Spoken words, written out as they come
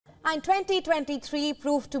And 2023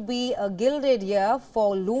 proved to be a gilded year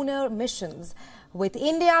for lunar missions, with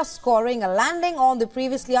India scoring a landing on the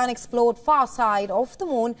previously unexplored far side of the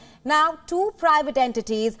moon. Now, two private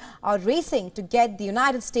entities are racing to get the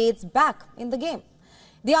United States back in the game.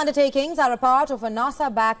 The undertakings are a part of a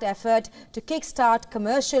NASA-backed effort to kickstart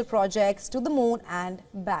commercial projects to the moon and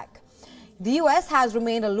back. The US has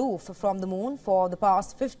remained aloof from the moon for the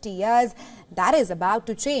past 50 years. That is about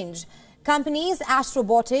to change. Companies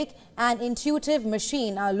Astrobotic and Intuitive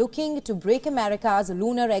Machine are looking to break America's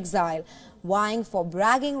lunar exile, vying for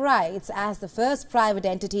bragging rights as the first private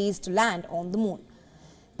entities to land on the moon.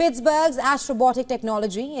 Pittsburgh's Astrobotic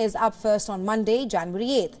technology is up first on Monday, January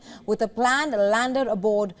 8th, with a planned lander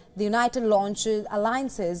aboard the United Launch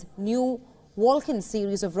Alliance's new Vulcan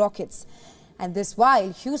series of rockets. And this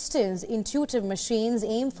while Houston's Intuitive Machines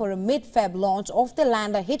aim for a mid-Feb launch of the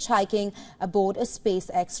lander hitchhiking aboard a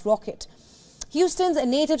SpaceX rocket. Houston's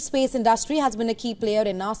native space industry has been a key player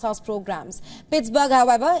in NASA's programs. Pittsburgh,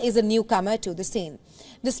 however, is a newcomer to the scene.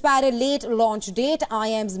 Despite a late launch date,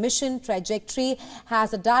 IM's mission trajectory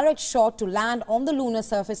has a direct shot to land on the lunar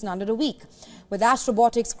surface in under a week, with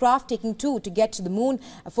Astrobotic's craft taking two to get to the moon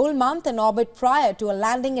a full month in orbit prior to a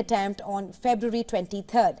landing attempt on February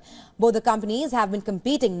 23rd. Both the companies have been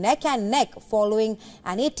competing neck and neck following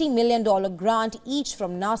an $80 million grant each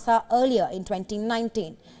from NASA earlier in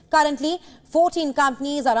 2019. Currently, 14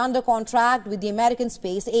 companies are under contract with the American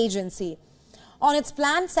Space Agency. On its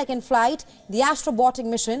planned second flight, the Astrobotic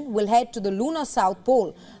mission will head to the lunar South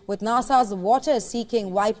Pole, with NASA's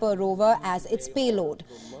water-seeking Viper rover as its payload.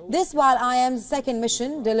 This while IM's second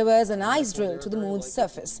mission delivers an ice drill to the moon's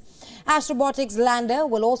surface. Astrobotic's lander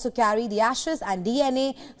will also carry the ashes and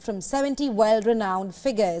DNA from 70 well-renowned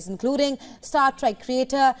figures, including Star Trek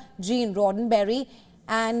creator Gene Roddenberry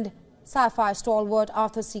and sci-fi stalwart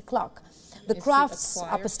Arthur C. Clarke. The craft's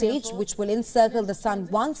upper stage, which will encircle the sun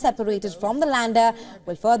once separated from the lander,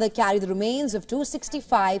 will further carry the remains of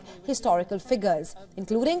 265 historical figures,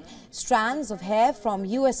 including strands of hair from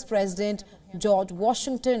U.S. President George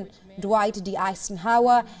Washington, Dwight D.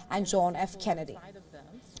 Eisenhower, and John F. Kennedy.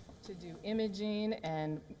 To do imaging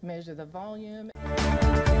and measure the volume.